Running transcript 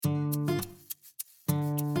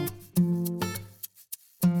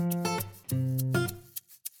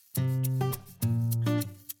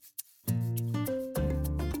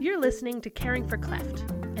listening to Caring for Cleft,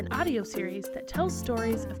 an audio series that tells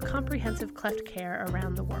stories of comprehensive cleft care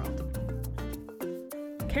around the world.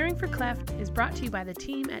 Caring for Cleft is brought to you by the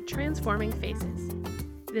team at Transforming Faces.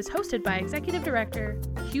 It is hosted by Executive Director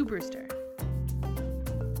Hugh Brewster.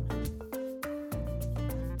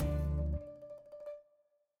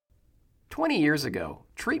 "20 years ago,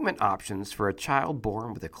 treatment options for a child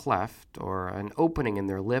born with a cleft or an opening in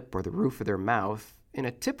their lip or the roof of their mouth in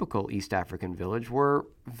a typical East African village were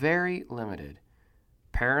very limited.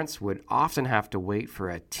 Parents would often have to wait for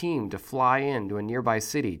a team to fly into a nearby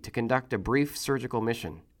city to conduct a brief surgical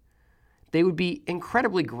mission. They would be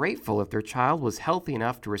incredibly grateful if their child was healthy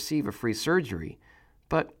enough to receive a free surgery,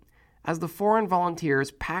 but as the foreign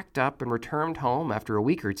volunteers packed up and returned home after a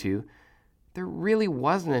week or two, there really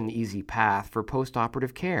wasn't an easy path for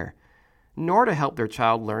post-operative care, nor to help their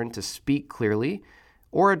child learn to speak clearly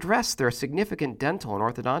or address their significant dental and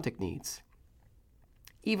orthodontic needs.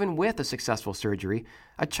 Even with a successful surgery,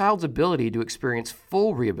 a child's ability to experience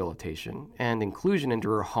full rehabilitation and inclusion into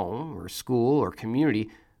her home or school or community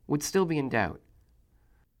would still be in doubt.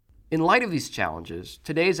 In light of these challenges,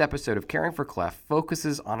 today's episode of Caring for Cleft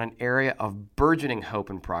focuses on an area of burgeoning hope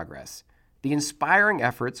and progress, the inspiring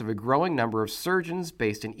efforts of a growing number of surgeons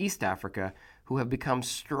based in East Africa who have become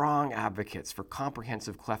strong advocates for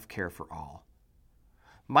comprehensive cleft care for all.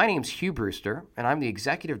 My name's Hugh Brewster, and I'm the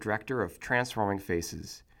Executive Director of Transforming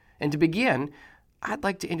Faces. And to begin, I'd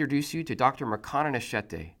like to introduce you to Dr. Makana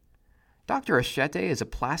Nshete. Dr. Nshete is a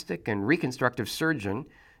plastic and reconstructive surgeon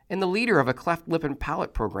and the leader of a cleft lip and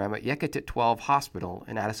palate program at Yekatite 12 Hospital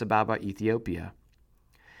in Addis Ababa, Ethiopia.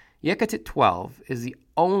 Yekatite 12 is the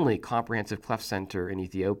only comprehensive cleft center in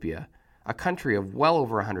Ethiopia, a country of well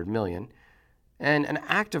over 100 million, and an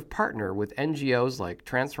active partner with NGOs like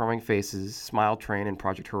Transforming Faces, Smile Train, and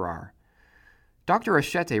Project Harar. Dr.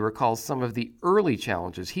 Nshete recalls some of the early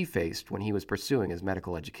challenges he faced when he was pursuing his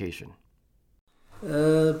medical education.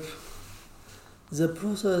 The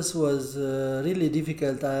process was really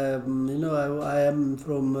difficult. I am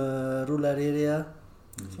from a rural area,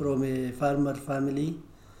 from a farmer family.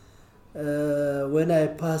 When I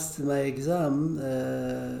passed my exam,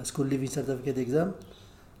 school living certificate exam,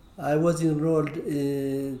 I was enrolled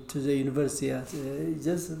to the university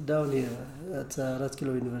just down here at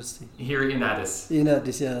Ratkilo University. Here in Addis? In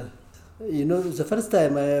Addis, yeah. The first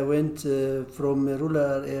time I went from a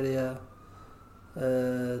rural area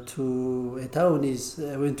to a town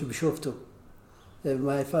I went to Bishoftu.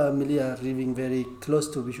 My family are living very close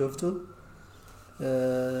to Bishoftu.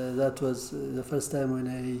 That was the first time when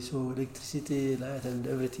I saw electricity, light, and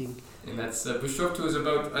everything. And that's Bishoftu is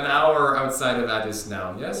about an hour outside of Addis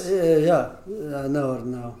now, yes? Yeah, an hour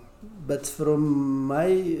now. But from my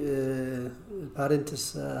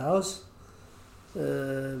parents' house,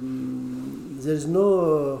 there is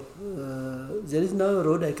no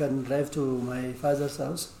road I can drive to my father's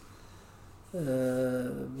house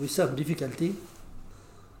with some difficulty.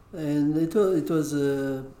 And it was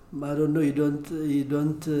I don't know.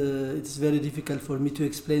 It's very difficult for me to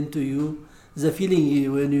explain to you the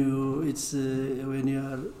feeling when you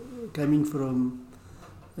are coming from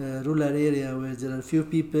a rural area where there are few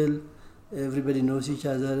people, everybody knows each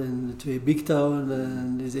other, and to a big town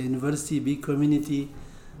and there's a university, big community.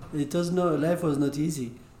 Life was not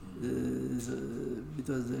easy. It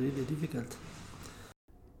was really difficult.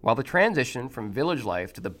 While the transition from village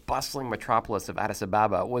life to the bustling metropolis of Addis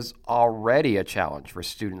Ababa was already a challenge for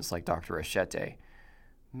students like Dr. Nshete,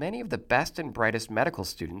 many of the best and brightest medical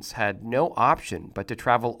students had no option but to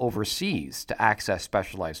travel overseas to access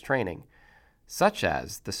specialized training, such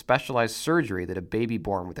as the specialized surgery that a baby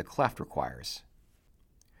born with a cleft requires.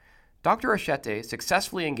 Dr. Nshete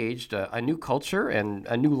successfully engaged a new culture and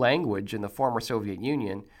a new language in the former Soviet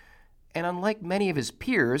Union, and unlike many of his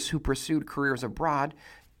peers who pursued careers abroad,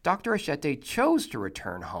 Dr. Nshete chose to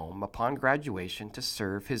return home upon graduation to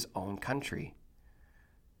serve his own country.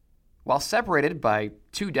 While separated by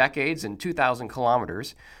 2 decades and 2,000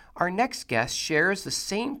 kilometers, our next guest shares the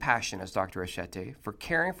same passion as Dr. Nshete for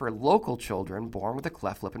caring for local children born with a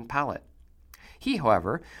cleft lip and palate. He,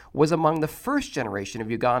 however, was among the first generation of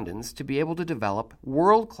Ugandans to be able to develop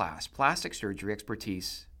world-class plastic surgery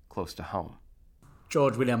expertise close to home.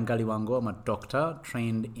 George William Galiwango. I'm a doctor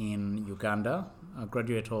trained in Uganda, a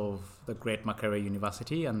graduate of the Great Makerere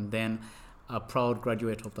University, and then a proud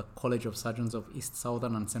graduate of the College of Surgeons of East,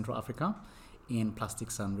 Southern, and Central Africa in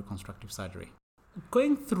plastics and reconstructive surgery.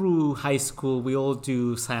 Going through high school, we all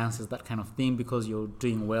do sciences, that kind of thing, because you're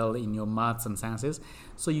doing well in your maths and sciences.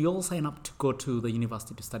 So you all sign up to go to the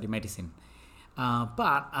university to study medicine.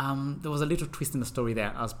 But there was a little twist in the story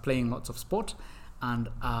there. I was playing lots of sport, And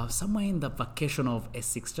somewhere in the vacation of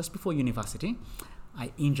S6, just before university,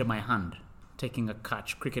 I injure my hand taking a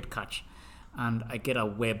cricket catch, and I get a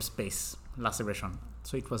web space laceration.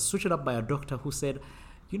 So it was switched up by a doctor who said,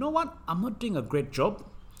 you know what, I'm not doing a great job,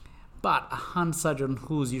 but a hand surgeon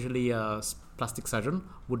who's usually a plastic surgeon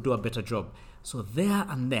would do a better job. So there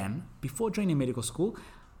and then, before joining medical school,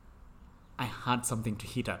 I had something to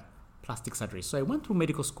hit at, plastic surgery. So I went through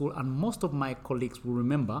medical school, and most of my colleagues will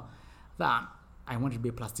remember that I wanted to be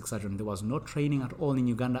a plastic surgeon. There was no training at all in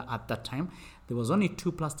Uganda at that time. There was only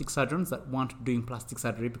 2 plastic surgeons that weren't doing plastic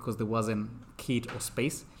surgery because there wasn't kit or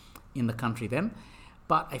space in the country then.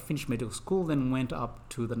 But I finished medical school, then went up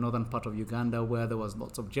to the northern part of Uganda where there was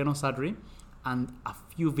lots of general surgery and a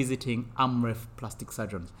few visiting AMREF plastic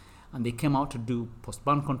surgeons. And they came out to do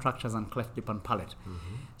post-band contractures and cleft lip and palate.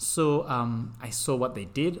 Mm-hmm. So I saw what they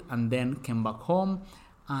did, and then came back home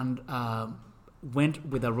and went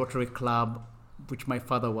with a Rotary Club, which my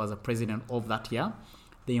father was a president of that year.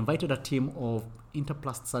 They invited a team of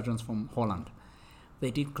interplast surgeons from Holland. They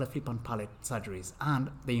did cleft lip and palate surgeries, and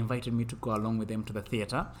they invited me to go along with them to the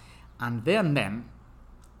theatre. And then,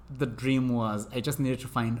 the dream was I just needed to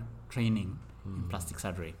find training in plastic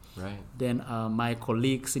surgery. Right. Then my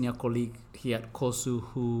senior colleague here at KOSU,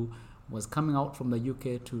 who was coming out from the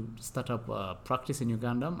UK to start up a practice in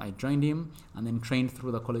Uganda, I joined him and then trained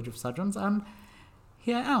through the College of Surgeons, and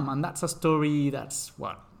here I am. And that's a story that's,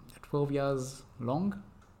 12 years long?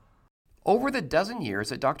 Over the dozen years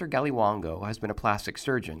that Dr. Galiwango has been a plastic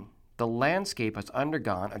surgeon, the landscape has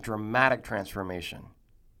undergone a dramatic transformation.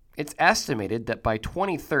 It's estimated that by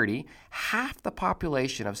 2030, half the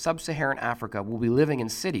population of sub-Saharan Africa will be living in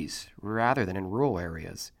cities rather than in rural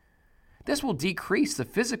areas. This will decrease the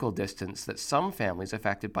physical distance that some families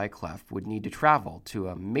affected by cleft would need to travel to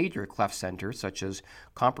a major cleft center such as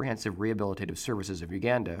Comprehensive Rehabilitative Services of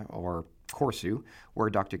Uganda, or KORSU,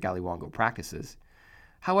 where Dr. Galiwango practices.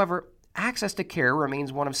 However, access to care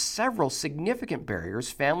remains one of several significant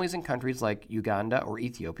barriers families in countries like Uganda or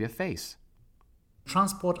Ethiopia face.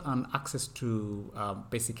 Transport and access to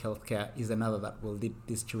basic healthcare is another that will lead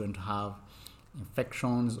these children to have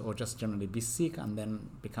infections or just generally be sick and then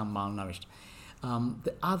become malnourished.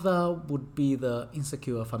 The other would be the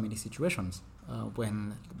insecure family situations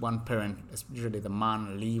when one parent, usually the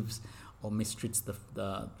man, leaves or mistreats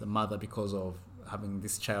the mother because of having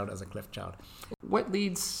this child as a cleft child. What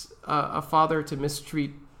leads a father to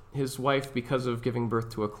mistreat his wife because of giving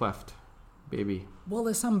birth to a cleft baby? Well,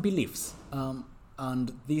 there's some beliefs,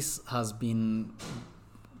 and this has been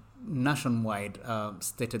nationwide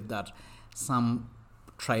stated that some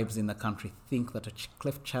tribes in the country think that a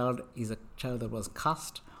cleft child is a child that was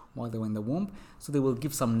cast while they were in the womb, so they will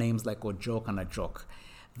give some names like Ojok and Ajok.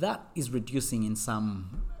 That is reducing in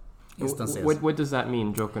some instances. What does that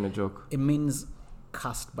mean, joke and a joke? It means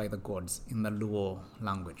cast by the gods in the Luo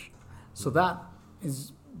language. So that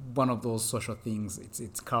is one of those social things.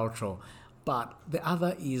 It's cultural. But the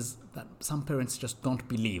other is that some parents just don't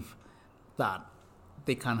believe that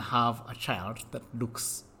they can have a child that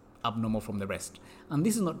looks abnormal from the rest. And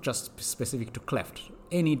this is not just specific to cleft.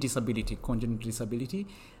 Any disability, congenital disability,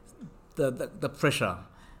 the pressure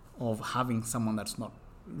of having someone that's not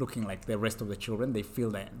looking like the rest of the children, they feel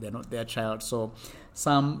that they're not their child. So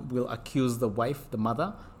some will accuse the wife, the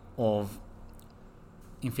mother, of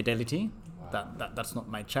infidelity. Wow. That's not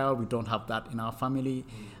my child. We don't have that in our family.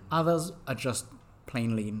 Others are just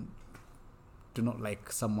plainly do not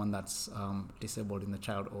like someone that's disabled in the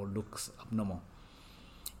child or looks abnormal.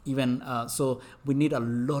 Even so, we need a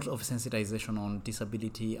lot of sensitization on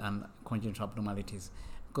disability and congenital abnormalities,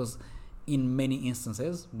 because in many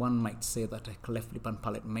instances, one might say that a cleft lip and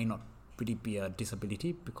palate may not really be a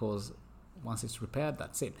disability because once it's repaired,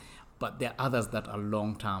 that's it. But there are others that are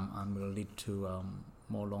long-term and will lead to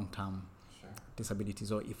more long-term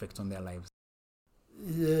disabilities or effects on their lives.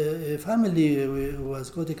 A family who has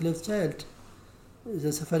got a cleft child,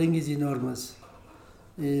 the suffering is enormous.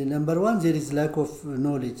 Number one, there is lack of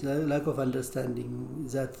knowledge, lack of understanding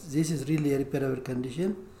that this is really a repairable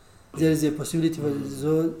condition. There is a possibility for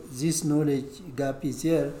this knowledge gap is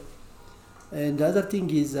there. And the other thing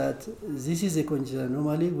is that this is a congenital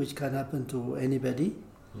anomaly which can happen to anybody.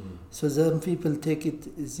 So some people take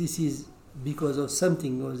it, this is because of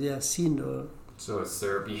something, or they are sin, or... So it's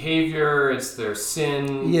their behavior, it's their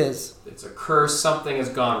sin. Yes. It's a curse, something has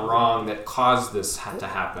gone wrong that caused this to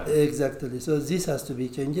happen. Exactly. So this has to be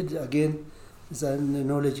changed. Again, it's a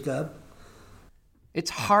knowledge gap. It's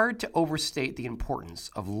hard to overstate the importance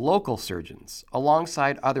of local surgeons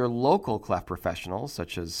alongside other local cleft professionals,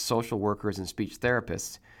 such as social workers and speech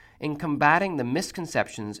therapists, in combating the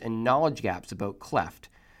misconceptions and knowledge gaps about cleft,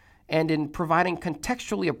 and in providing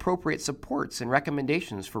contextually appropriate supports and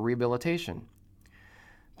recommendations for rehabilitation.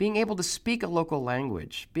 Being able to speak a local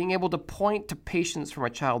language, being able to point to patients from a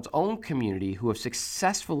child's own community who have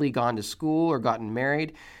successfully gone to school or gotten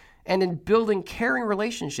married, and in building caring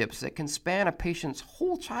relationships that can span a patient's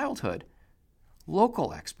whole childhood.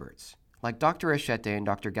 Local experts, like Dr. Eshete and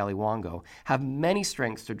Dr. Galiwango, have many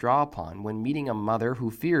strengths to draw upon when meeting a mother who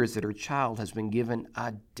fears that her child has been given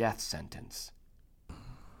a death sentence.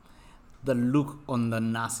 The look on the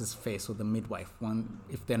nurse's face or the midwife,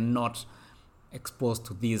 if they're not exposed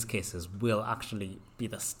to these cases, will actually be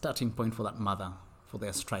the starting point for that mother, for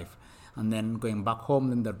their strife. And then going back home,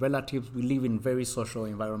 then the relatives, we live in very social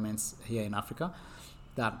environments here in Africa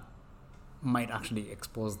that might actually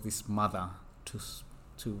expose this mother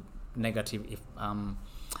to negative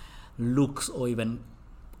looks or even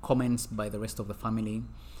comments by the rest of the family.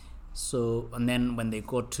 So, and then when they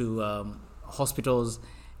go to hospitals,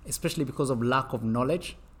 especially because of lack of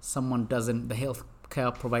knowledge, the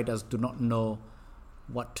healthcare providers do not know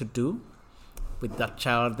what to do with that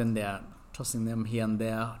child, then they are tossing them here and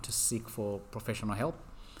there to seek for professional help.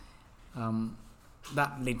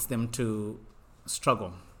 That leads them to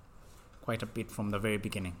struggle quite a bit from the very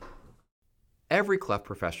beginning. Every cleft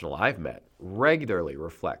professional I've met regularly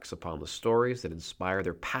reflects upon the stories that inspire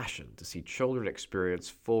their passion to see children experience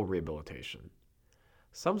full rehabilitation.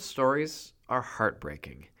 Some stories are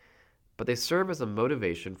heartbreaking, but they serve as a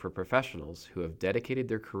motivation for professionals who have dedicated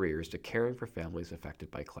their careers to caring for families affected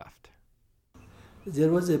by cleft. There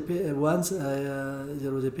was once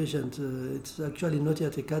there was a patient. It's actually not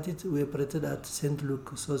yet a catheter. We operated at St.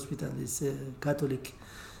 Luke's Hospital. It's a Catholic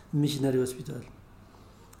missionary hospital.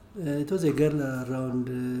 It was a girl around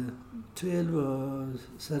 12 or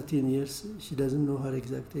 13 years. She doesn't know her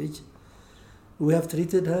exact age. We have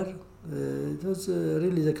treated her. It was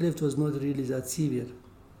really, the cleft was not really that severe.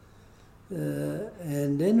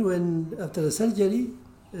 And then after the surgery,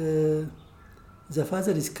 the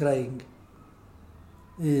father is crying.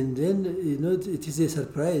 And then, it is a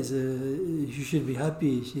surprise. You should be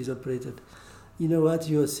happy she's operated. What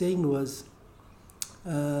he was saying was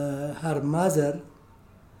her mother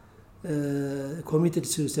committed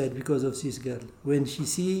suicide because of this girl. When she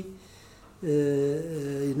see,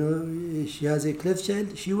 she has a cleft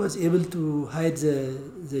child, she was able to hide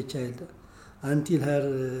the child until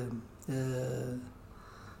her,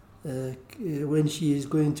 when she is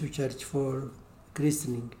going to church for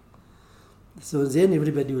christening. So then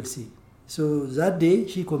everybody will see. So that day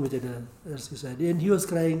she committed her suicide, and he was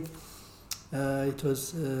crying. It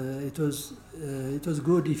was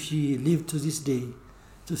good if she lived to this day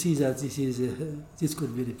to see that this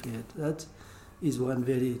could be repaired. That is one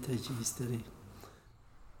very touchy history.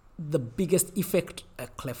 The biggest effect a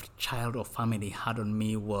cleft child or family had on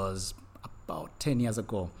me was about 10 years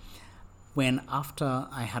ago, when after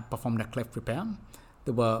I had performed a cleft repair,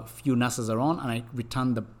 there were few nurses around, and I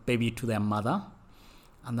returned the baby to their mother,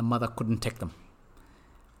 and the mother couldn't take them.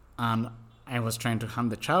 And I was trying to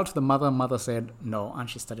hand the child to the mother. Mother said no, and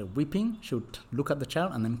she started weeping. She would look at the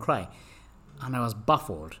child and then cry. And I was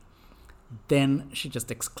baffled. Then she just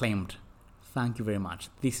exclaimed, "Thank you very much.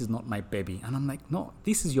 This is not my baby." And I'm like, "No,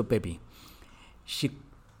 this is your baby." She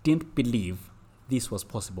didn't believe this was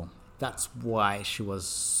possible. That's why she was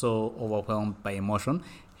so overwhelmed by emotion.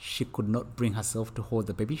 She could not bring herself to hold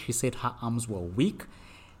the baby. She said her arms were weak.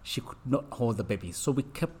 She could not hold the baby. So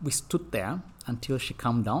we stood there until she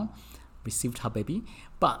calmed down, received her baby.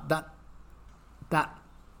 But that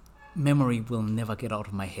memory will never get out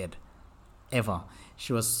of my head, ever.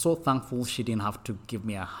 She was so thankful she didn't have to give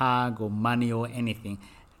me a hug or money or anything.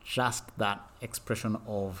 Just that expression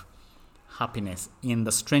of happiness in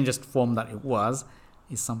the strangest form that it was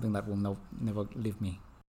is something that will never leave me.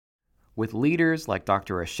 With leaders like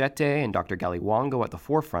Dr. Eshete and Dr. Galiwango at the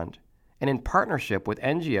forefront, and in partnership with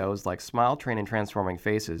NGOs like Smile Train and Transforming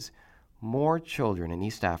Faces, more children in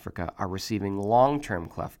East Africa are receiving long-term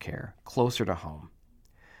cleft care closer to home.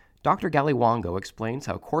 Dr. Galiwango explains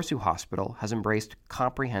how Korsu Hospital has embraced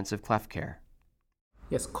comprehensive cleft care.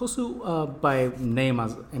 Yes, Korsu, by name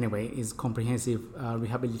is Comprehensive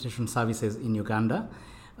Rehabilitation Services in Uganda.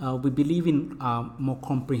 We believe in a more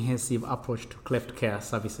comprehensive approach to cleft care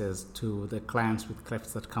services to the clients with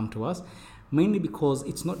clefts that come to us, mainly because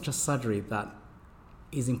it's not just surgery that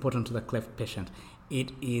is important to the cleft patient.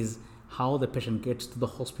 It is how the patient gets to the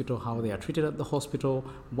hospital, how they are treated at the hospital,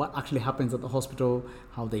 what actually happens at the hospital,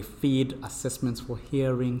 how they feed, assessments for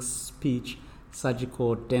hearing, speech,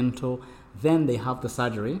 surgical, dental. Then they have the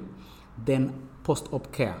surgery, then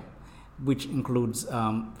post-op care. which includes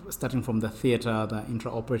starting from the theater, the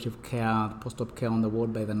intraoperative care, the post-op care on the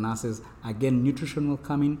ward by the nurses. Again, nutrition will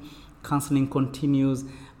come in, counseling continues,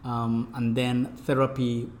 and then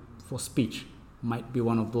therapy for speech might be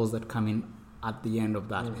one of those that come in at the end of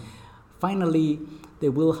that. Finally, they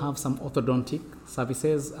will have some orthodontic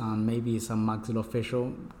services and maybe some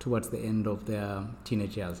maxillofacial towards the end of their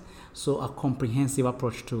teenage years. So a comprehensive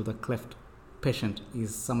approach to the cleft patient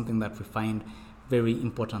is something that we find very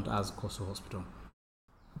important as COSU Hospital.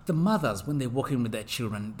 The mothers, when they walk in with their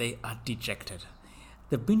children, they are dejected.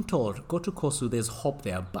 They've been told, go to COSU, there's hope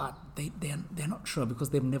there, but they're not sure because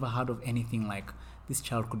they've never heard of anything like this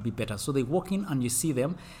child could be better. So they walk in and you see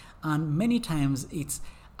them, and many times it's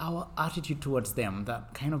our attitude towards them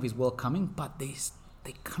that kind of is welcoming, but they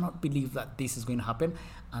cannot believe that this is going to happen.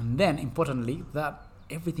 And then, importantly, that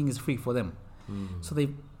everything is free for them. So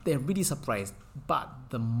they're really surprised. But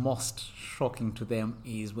the most shocking to them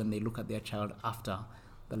is when they look at their child after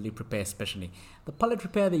the lip repair especially. The palate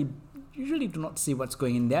repair, they usually do not see what's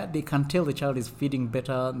going in there. They can tell the child is feeding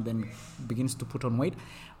better and then begins to put on weight.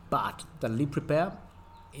 But the lip repair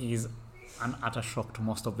is an utter shock to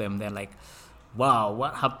most of them. They're like, wow,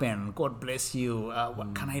 what happened? God bless you.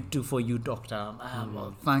 What can I do for you, doctor?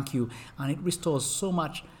 Well, thank you. And it restores so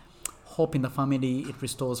much hope in the family. It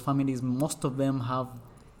restores families. Most of them have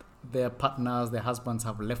their partners, their husbands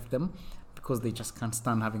have left them because they just can't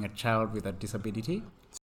stand having a child with a disability.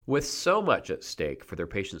 With so much at stake for their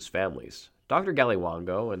patients' families, Dr.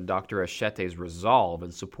 Galiwango and Dr. Echete's resolve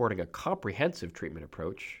in supporting a comprehensive treatment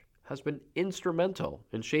approach has been instrumental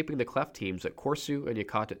in shaping the cleft teams at COSU and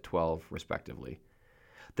Yakutat 12, respectively.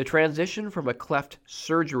 The transition from a cleft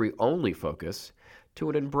surgery-only focus to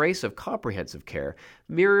an embrace of comprehensive care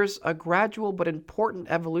mirrors a gradual but important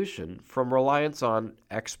evolution from reliance on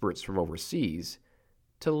experts from overseas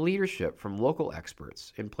to leadership from local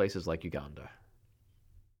experts in places like Uganda.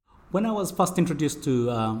 When I was first introduced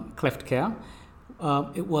to cleft care,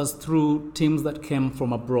 it was through teams that came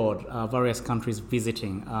from abroad, various countries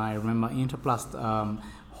visiting. I remember Interplast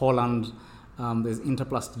Holland, there's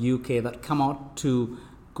Interplast UK that come out to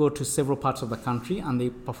go to several parts of the country and they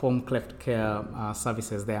perform cleft care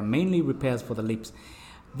services there, mainly repairs for the lips.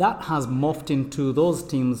 That has morphed into those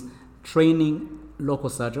teams training local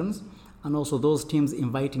surgeons and also those teams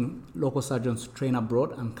inviting local surgeons to train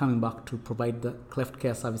abroad and coming back to provide the cleft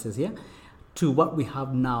care services here, to what we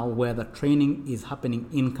have now where the training is happening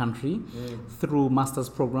in country through master's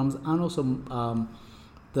programs and also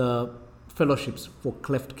the fellowships for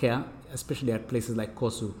cleft care, especially at places like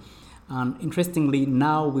COSU. And interestingly,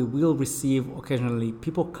 now we will receive occasionally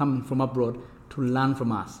people coming from abroad to learn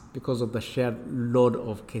from us because of the shared load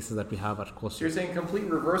of cases that we have at COSU. So you're saying complete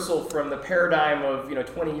reversal from the paradigm of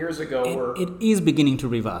 20 years ago? It is beginning to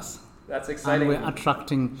reverse. That's exciting. And we're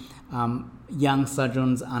attracting young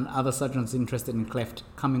surgeons and other surgeons interested in cleft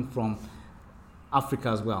coming from Africa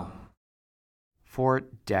as well. For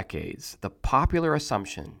decades, the popular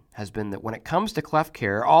assumption has been that when it comes to cleft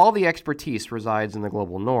care, all the expertise resides in the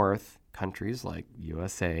global north, countries like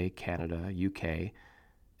USA, Canada, UK,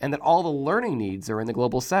 and that all the learning needs are in the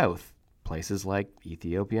global south, places like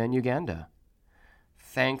Ethiopia and Uganda.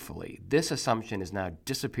 Thankfully, this assumption is now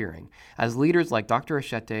disappearing as leaders like Dr.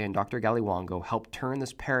 Echete and Dr. Galiwango help turn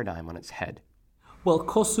this paradigm on its head. Well,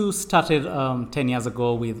 COSU started 10 years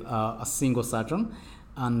ago with a single surgeon,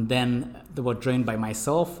 and then they were joined by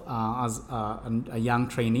myself as a young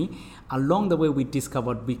trainee. Along the way, we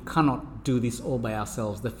discovered we cannot do this all by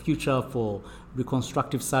ourselves. The future for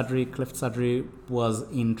reconstructive surgery, cleft surgery, was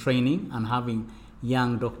in training and having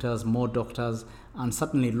young doctors, more doctors, and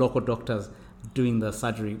certainly local doctors doing the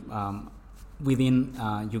surgery within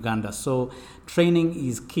Uganda. So training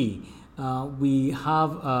is key. We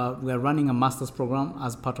are running a master's program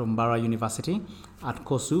as part of Mbarara University at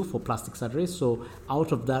COSU for plastic surgery. So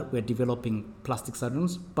out of that, we're developing plastic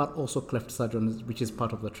surgeons, but also cleft surgeons, which is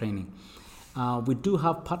part of the training. We do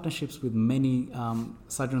have partnerships with many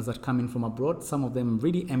surgeons that come in from abroad, some of them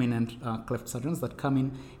really eminent cleft surgeons that come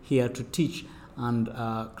in here to teach and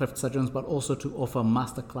cleft surgeons, but also to offer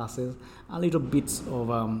master classes, a little bits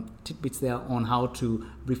of tidbits there on how to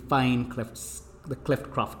refine the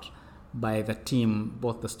cleft craft by the team,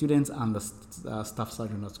 both the students and the staff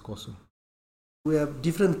surgeon at COSU. We have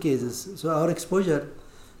different cases, so our exposure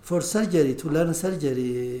for surgery, to learn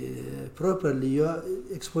surgery properly, your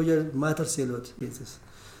exposure matters a lot cases.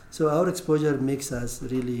 So our exposure makes us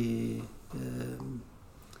really,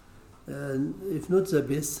 if not the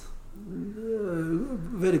best,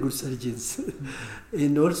 very good surgeons.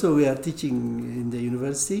 And also we are teaching in the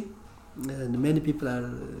university, and many people are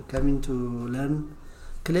coming to learn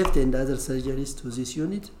cleft and other surgeries to this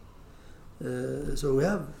unit. So we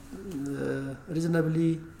have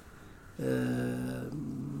reasonably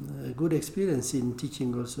good experience in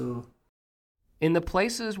teaching also. In the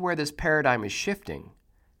places where this paradigm is shifting,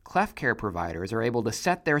 cleft care providers are able to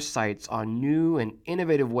set their sights on new and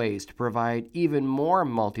innovative ways to provide even more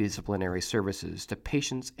multidisciplinary services to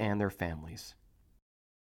patients and their families.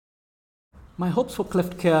 My hopes for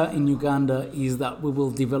cleft care in Uganda is that we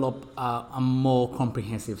will develop a more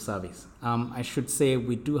comprehensive service. I should say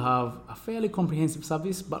we do have a fairly comprehensive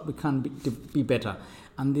service, but we can be better.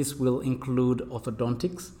 And this will include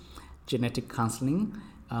orthodontics, genetic counseling,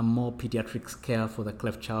 more pediatrics care for the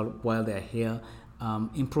cleft child while they're here,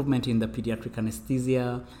 improvement in the pediatric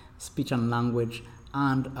anesthesia, speech and language,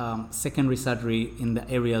 and secondary surgery in the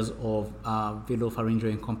areas of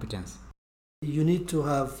velopharyngeal incompetence. You need to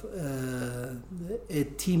have a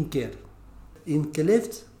team care. In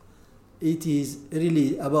cleft, it is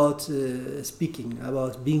really about speaking,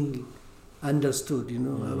 about being understood,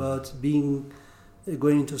 about being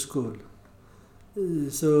going to school.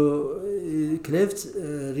 So cleft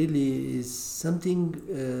really is something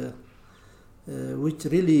which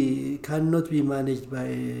really cannot be managed by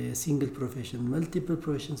a single profession. Multiple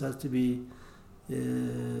professions have to be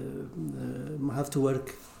have to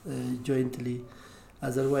work jointly.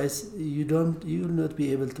 Otherwise, you will not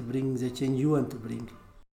be able to bring the change you want to bring.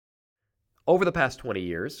 Over the past 20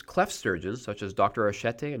 years, cleft surgeons such as Dr.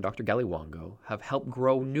 Ochette and Dr. Galiwango have helped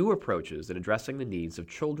grow new approaches in addressing the needs of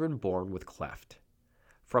children born with cleft.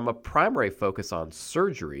 From a primary focus on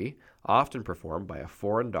surgery, often performed by a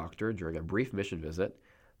foreign doctor during a brief mission visit,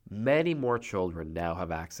 many more children now have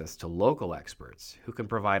access to local experts who can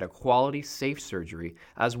provide a quality, safe surgery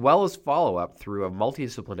as well as follow-up through a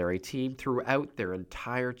multidisciplinary team throughout their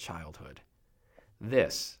entire childhood.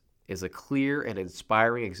 This is a clear and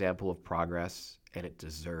inspiring example of progress, and it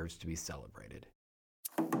deserves to be celebrated.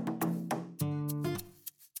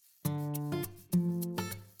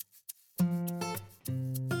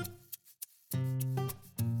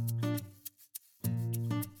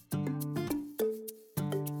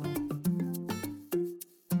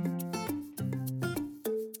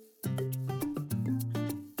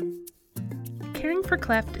 Caring for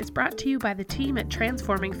Cleft is brought to you by the team at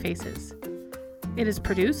Transforming Faces. It is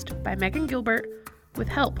produced by Megan Gilbert with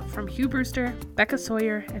help from Hugh Brewster, Becca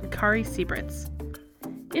Sawyer, and Kari Siebritz.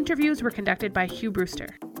 Interviews were conducted by Hugh Brewster.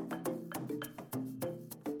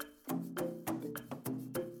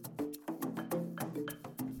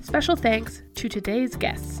 Special thanks to today's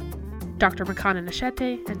guests, Dr. Makana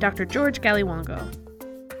Ochette and Dr. George Galiwango.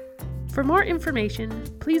 For more information,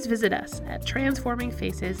 please visit us at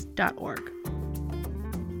transformingfaces.org.